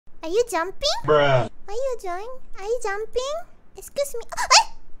you jumping? Bruh. Are you doing? Are you jumping? Excuse me.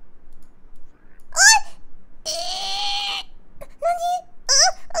 Oh! Nani?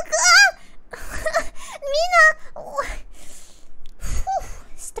 Mina!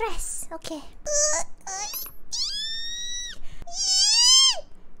 Stress. Okay.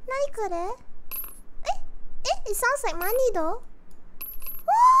 Nani kore? It sounds like money though.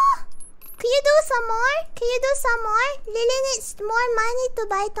 Can you do some more? Can you do some more? Lily needs more money to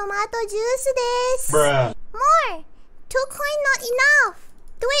buy tomato juice this. Bruh. More. 2 coin not enough.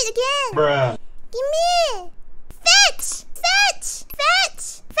 Do it again. Bruh. Give me. Fetch. Fetch.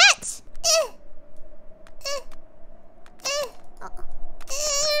 Fetch. Fetch.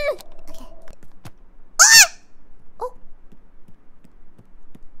 Okay. Oh.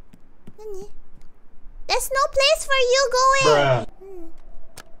 Nani? There's no place for you going. Bruh.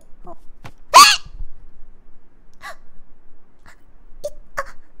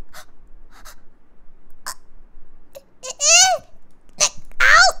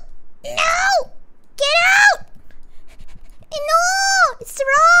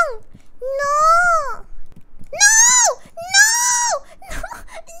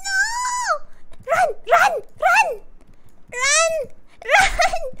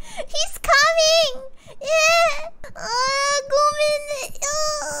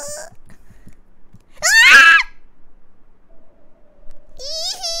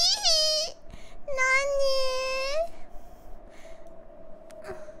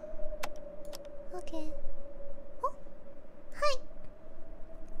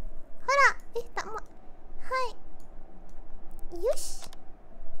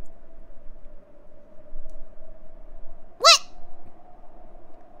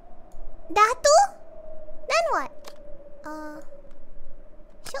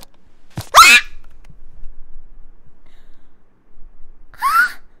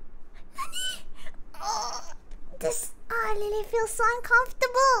 Lily feels so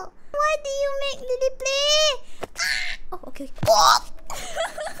uncomfortable. Why do you make Lily play? Oh, okay. Oh.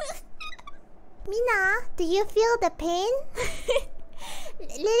 Mina, do you feel the pain?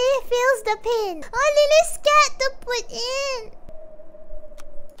 Lily feels the pain. Oh, Lily's scared to put in.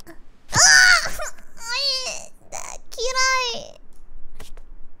 Kirai.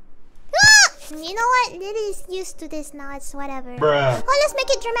 You know what? Lily's used to this now. It's whatever. Bruh. Oh, let's make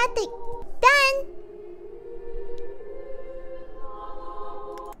it dramatic. Done.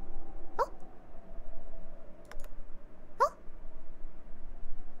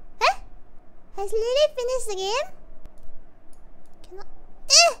 Has Lily finished the game? Cannot.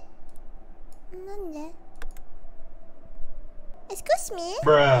 Nande? Excuse me?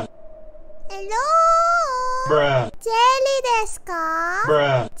 Bruh. Hello? Bruh. Jelly desu ka?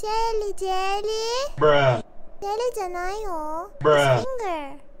 Bruh. Jelly, jelly? Bruh. Jelly janayo. Bruh. His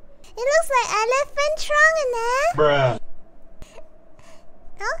finger. It looks like elephant trunk, ne? Bruh.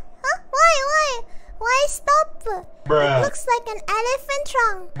 Huh? Huh? Why? Why stop? Bruh. It looks like an elephant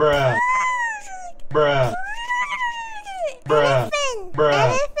trunk. Bruh. Bruh. Bruh. Elephant. Bruh.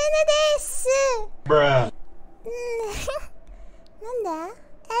 Elephant desu. Bruh. Nanda?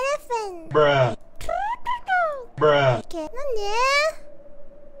 Elephant. Bruh. Bruh. Okay, nanda?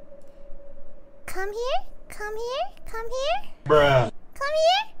 Come here. Come here. Come here. Bruh. Come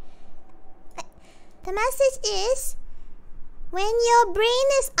here. The message is, when your brain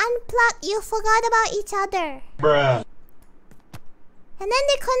is unplugged, you forgot about each other. Bruh. And then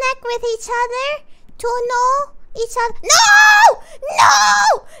they connect with each other to know each other. No!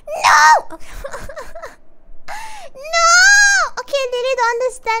 No! No! No! Okay, Lily don't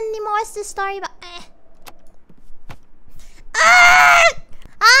understand anymore. It's the story, but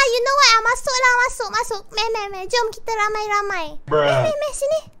you know what? Masuk. Jom kita ramai-ramai. Meh,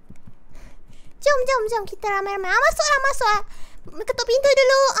 sini. Jom kita ramai-ramai. Masuk. Ketuk pintu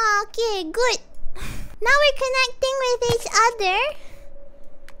dulu. Okay, good. Now we're connecting with each other.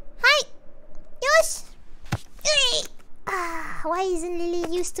 Hi. Yosh. Why isn't Lily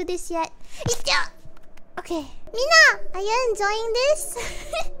used to this yet? Okay. Mina, are you enjoying this?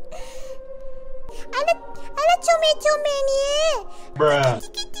 Ada cumi-cumi ni. Bruh.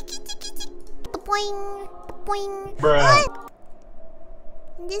 Poing. Bruh. Oh.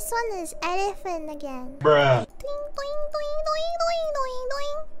 This one is elephant again. Bruh. Doing, doing, doing, doing, doing, doing,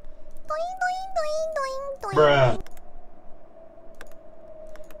 doing. Doing, doing, doing, doing, doing. Bruh.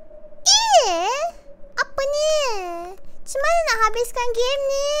 Apa ni? Macam mana nak habiskan game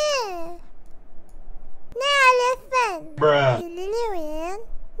ni? Ni elephant. Bruh. Lily win.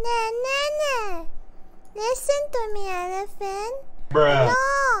 Nah. Listen to me, elephant. Bruh.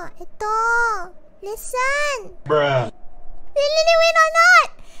 No, ito. Listen. Bruh. Lily win or not?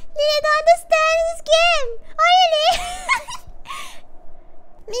 Lily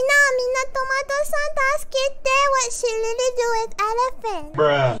Minato-san, what should Lily do with elephant?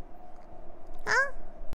 Bruh. Huh?